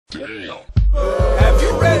Damn. Have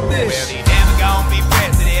you read this? Well, he never gonna be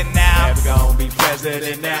president now. Never gonna be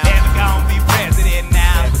president now. Never gonna be president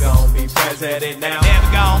now. Never gonna be president now.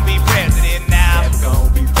 Never gonna be president now. Never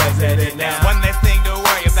gonna be president now. That's one less thing to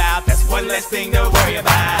worry about. That's one less thing to worry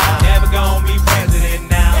about. Never gonna be president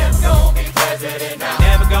now. Never gonna be president now.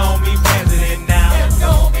 Never gonna be president now. Never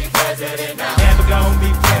gonna be president now. Never gonna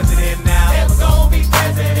be president now. Never gonna be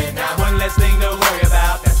president now. One less thing to worry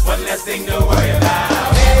about. That's one less thing to worry about.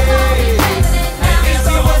 Hey, And this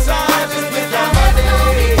is what's on just with our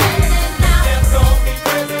money. never gonna be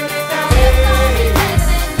president now.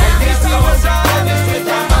 And this is what's on just with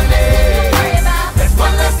our money. That's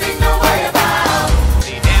one less thing to worry about.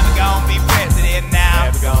 He never gonna be president now.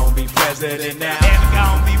 Never gonna be president now. Never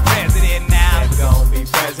gonna be president now. Never gonna be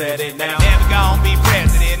president now. Never gonna be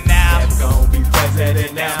president now. Never gonna be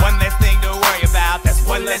president now. One less thing to worry about. That's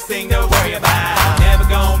one less thing to worry about. Never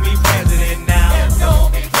gonna be president now. Never gonna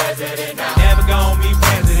be president now. Never gonna be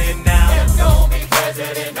president now. Never gonna be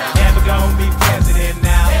president now. Never gonna be president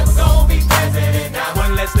now. Never gonna be president now.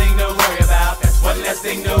 One less thing to worry about. That's one less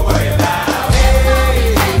thing to worry about.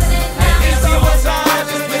 Hey, And this is what's on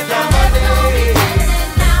just with our money.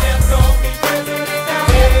 never gonna be president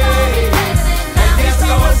now. And this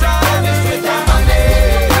is what's on just with our money.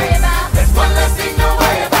 That's one less thing to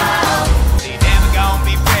worry about. He never gonna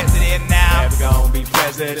be president now. Never gonna be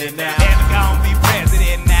president now. Never gonna be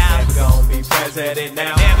president now. Never gonna be president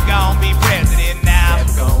now. Never gonna be president now.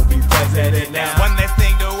 Never gonna be president now. One less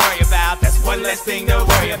thing to worry about. That's one less thing to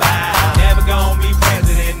worry about. Never gonna be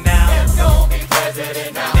president now. Never gonna be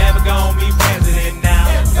president now. Never gonna be president now.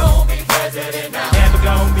 Never gonna be president now. Never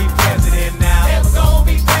gonna be president now. Never gonna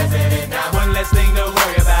be president now. One less thing to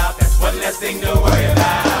worry about. That's one less thing to worry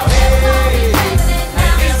about. Hey,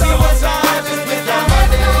 And this is what's on just with our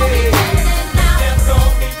money. never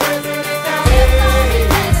gonna be president now.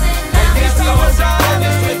 And this is what's on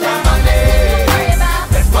just with our money.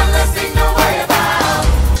 That's one less thing to worry about.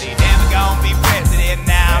 He never gonna be president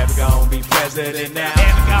now. Never gonna be president now.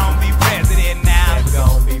 Never gonna be president now. Never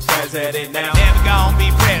gonna be president now. Never gonna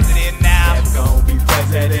be president now. Never gonna be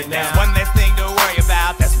president now. One less thing to worry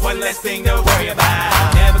about. That's one less thing to worry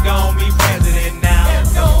about. Never gonna be president now.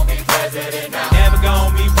 Never gonna be president now. Never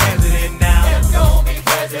gonna be president now. Never gonna be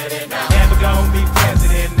president now. Never gonna be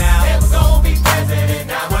president now. Never gonna be president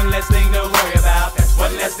now. One less thing to worry about. That's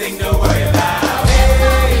one less thing to worry about.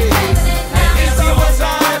 Hey, And this is what's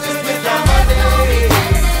on just with our money.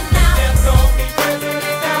 never gonna be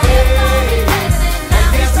president now. And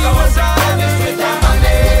this is what's on just with our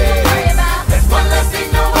money. That's one less thing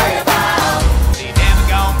to worry about. He never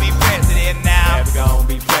gonna be president now. Never gonna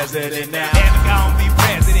be president now. Never gonna be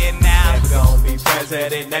president now. Never gonna be president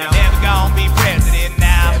now. Never gonna be president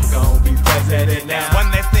now. Never gonna be president now. One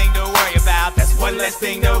less thing to worry about. That's one less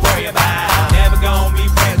thing to worry about. Never gonna be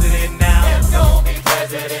president now. Never gonna be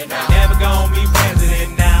president now. Never gonna be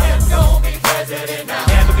president now. Never gonna be president now.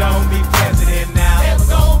 Never gonna be president now. Never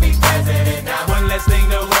gonna be president now. One less thing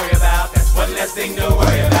to worry about. That's one less thing to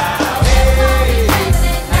worry about. Hey,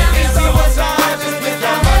 And this is what's on just with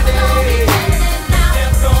our money.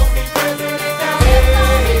 never gonna be president now.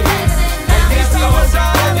 And this is what's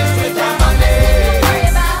on just with our money.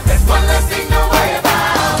 That's one less thing to worry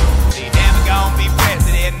about. He never gonna be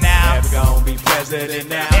president now. Never gonna be president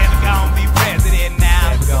now. Never gonna be president now.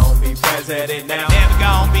 Never gonna be president now. Never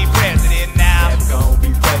gonna be president now. Never gonna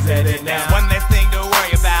be president now. One less thing to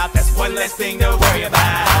worry about. That's one less thing to worry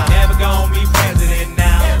about. Never gonna be president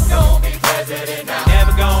now. Never gonna be president now.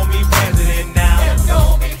 Never gonna be president now. Never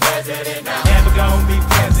gonna be president now. Never gonna be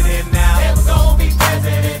president now. Never gonna be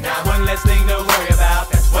president now. One less thing to worry about.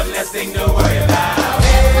 That's one less thing to worry about.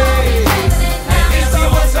 Hey, And this is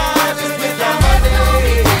what's on just with our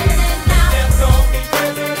money. never gonna be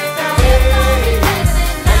president now.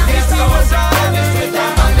 And this is what's on just with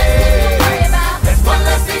our money. That's one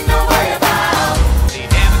less thing to worry about. He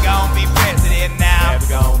never gonna be president now. Never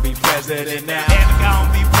gonna be president now. Never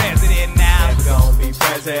gonna be president now. Never gonna be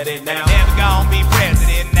president now. Never gonna be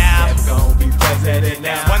president now. Never gonna be president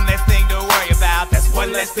now. One less thing to worry about. That's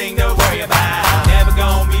one less thing to worry about. Never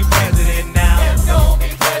gonna be president now. Never gonna be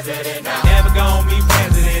president now. Never gonna be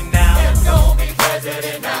president now. Never gonna be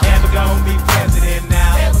president now. Never gonna be president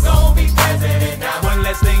now. Never gonna be president now. One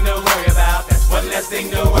less thing to worry about. That's one less thing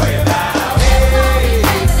to worry about. Hey,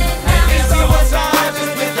 And this is what's on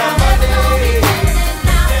just with our money.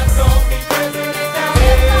 never gonna be president now.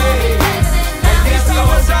 And this is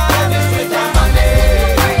what's on just with our money.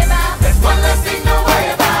 That's one less thing to worry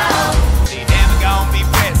about. He never gonna be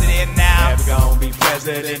president now. Never gonna be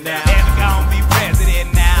president now. Never gonna be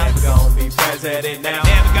president now. Never gonna be president now.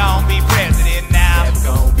 Never gonna be president now. Never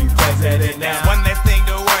gonna be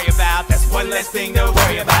less thing to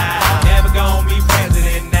worry about. Never gonna be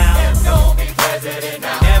president now. Never gonna be president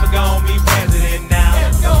now. Never gonna be president now.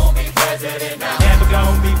 Never gonna be president now. Never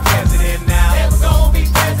gonna be president now. Never gonna be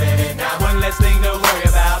president now. One less thing to worry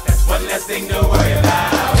about. That's one less thing to worry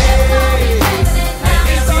about. Hey, At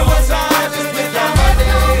least I was honest with my money.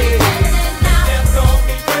 never gonna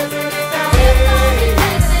be president now. Hey,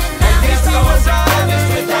 at least I was honest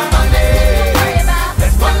with my money. Worry about.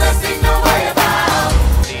 That's one less thing to worry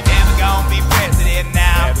about. See, never gonna be president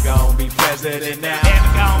now. Never gonna be president now.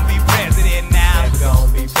 Never gonna be president now. Never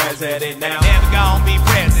gonna be president now. Never gonna be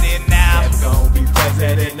president now. Never gonna be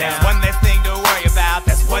president now. One less thing to worry about.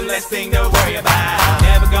 That's one less thing to worry about.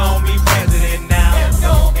 Never gonna be president now. Never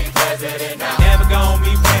gonna be president now. Never gonna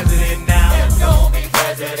be president now. Never gonna be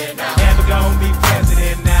president now. Never gonna be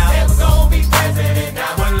president now. Never gonna be president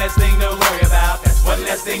now. One less thing to worry about. That's one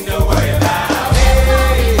less thing to worry about.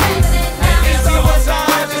 Hey, At least I was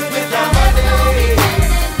honest with my money.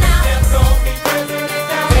 never gonna be president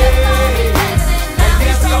now. At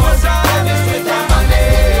least I was honest with my money.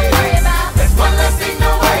 Worry about. That's one less thing to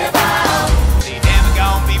worry about. See, never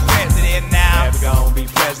gonna be president now. Never gonna be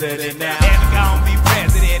president now. Never gonna be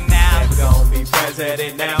president now. Never gonna be president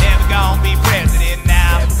now. Never gonna be president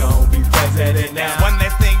now. Never gonna be president now. One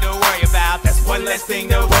less thing to worry about. That's one less thing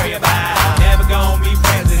to worry about. Never gonna be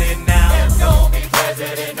president now. Never gonna be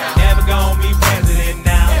president now. Never gonna be president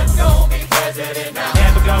now. Never gonna be president now.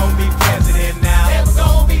 Never gonna be president now. Never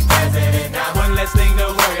gonna be president now. One less thing to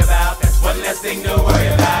worry about. That's one less thing to worry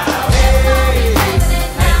about. Hey,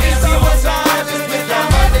 At least I was honest with my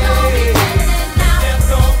money. never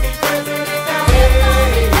gonna be president now.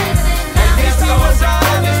 At least I was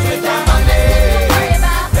honest with my money. Worry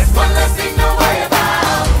about. That's one less thing to worry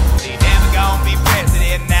about. See, never gonna be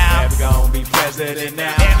president now. Never gonna be president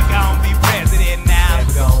now. Never gonna be president now.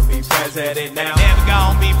 Never gonna be president now. Never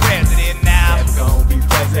gonna be president now. Never gonna be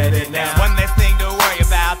president now. One less thing to worry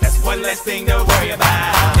about. That's one less thing to worry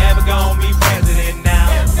about. Never gonna be president now.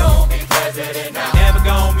 Never gonna be president now. Never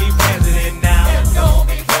gonna be president now. Never gonna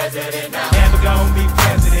be president now. Never gonna be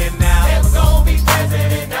president now. Never gonna be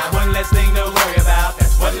president now. One less thing to worry about.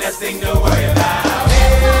 That's one less thing to worry about.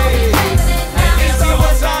 Hey, At least I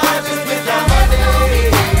was honest with my money.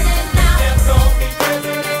 never gonna be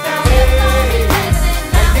president now.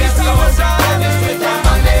 At least I was honest with my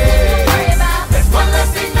money. Worry about. That's one less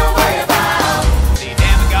thing to worry about. See,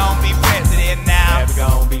 never gonna be president now. Never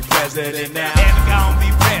gonna be president now. Never gonna be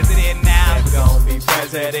president now. Never gonna be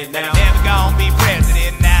president now. Never gonna be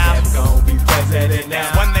president now. Never gonna be president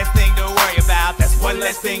now. One less thing to worry about. That's one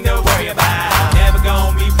less thing to worry about. Never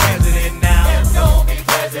gonna be president now. Never gonna be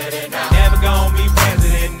president now. Never gonna be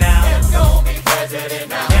president now. Never gonna be president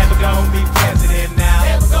now. Never gonna be president now.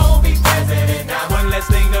 Never gonna be president now. One less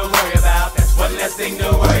thing to worry about. That's one less thing to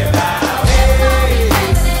worry about. Hey,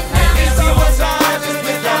 At least I was honest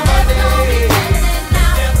with my money.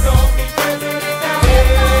 never gonna be president now.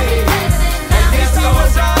 At least I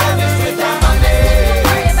was honest with my money.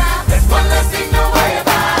 Worry about. That's one less thing to worry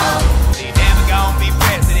about. See, never gonna be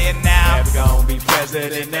president now. Never gonna be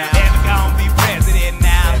president now. Never gonna be president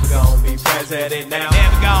now. Never gonna be president now.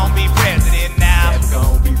 Never gonna be president now. Never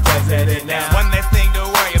gonna be president now. One less thing to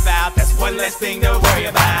worry about. That's one less thing to worry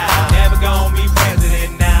about. Never gonna be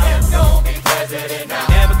president now. Never gonna be president now.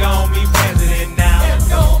 Never gonna be president now. Never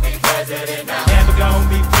gonna be president now. Never gonna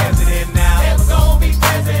be president now. Never gonna be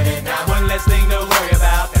president now. One less thing to worry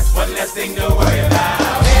about. That's one less thing to worry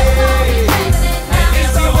about. Hey, At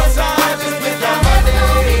least I was honest with my money.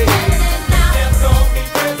 never gonna be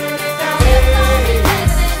president now.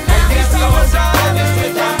 At least I was honest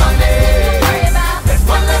with my money. Worry about. That's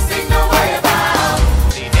one less thing to worry about.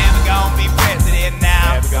 See, never gonna be president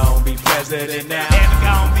now. Never gonna be president now. Never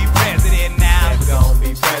gonna be president now. Never gonna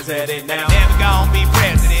be president now. Never gonna be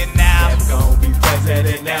president now. Never gonna be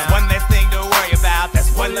president now. One less thing to worry about.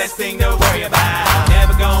 That's one less thing to worry about.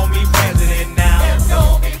 Never gonna be president now. Never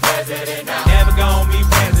gonna be president now. Never gonna be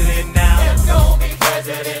president now. Never gonna be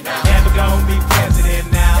president now. Never gonna be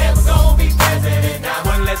president now. Never gonna be president now.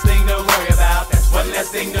 One less thing to worry about. That's one less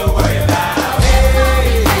thing to worry about.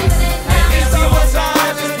 Hey, At least I was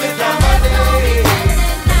honest with my money.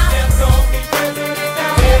 never gonna be president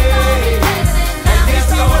now. At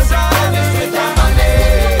least I was honest with my money.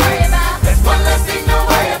 Worry about. That's one less thing to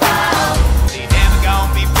worry about. See, never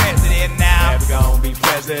gonna be president now. Never gonna be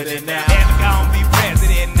president now. Never gonna be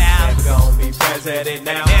president now. Never gonna be president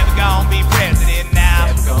now. Never gonna be president now.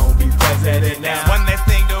 Never gonna be president now. One less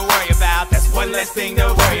thing to worry about. That's one less thing to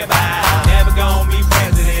worry about. Never gonna be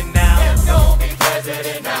president now. Never gonna be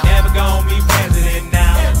president now. Never gonna be president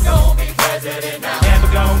now. Never gonna be president now. Never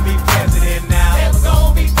gonna be president now. Never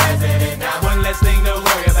gonna be president now.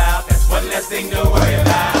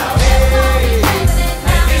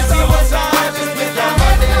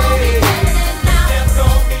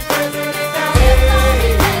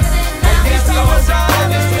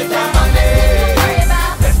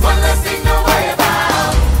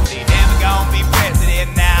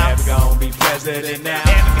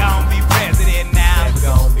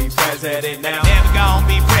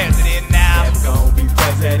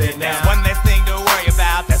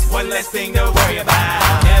 thing to worry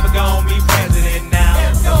about. Never gonna be president now.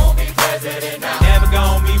 Never gonna be president now. Never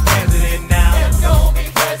gonna be president now. Never gonna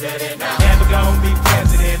be president now. Never gonna be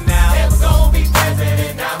president now. Never gonna be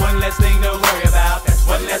president now. One less thing to worry about. That's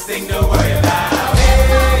one less thing to worry about.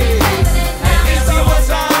 Hey, At least he was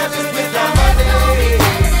honest with the money.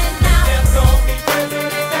 never gonna be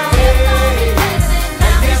president now. Hey,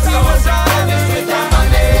 at least he was honest with the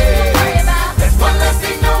money. That's one less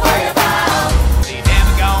thing to worry about. See,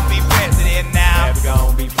 never gonna be president now. Never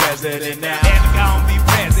gonna be president now. Never gonna be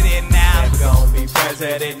president now. Never gonna be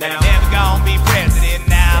president now. Never gonna be president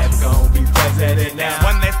now. Never gonna be president now.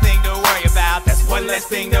 One less thing to worry about. That's one less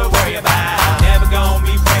thing to worry about. Never gonna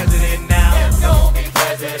be president now. Never gonna be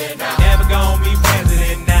president now. Never gonna be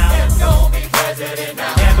president now. Never gonna be president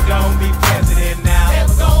now. Never gonna be president now.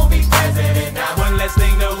 Never gonna be president now. One less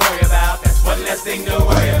thing to worry about. That's one less thing to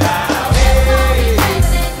worry about. Hey,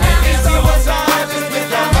 At least he was honest with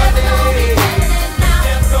the money.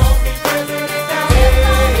 never gonna be president now.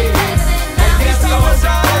 At least he was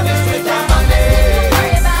honest with the money.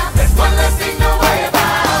 That's one less thing to worry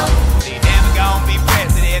about. See, never gonna be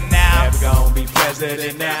president now. Never gonna be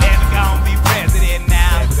president now. Never gonna be president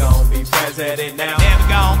now. Never gonna be president now.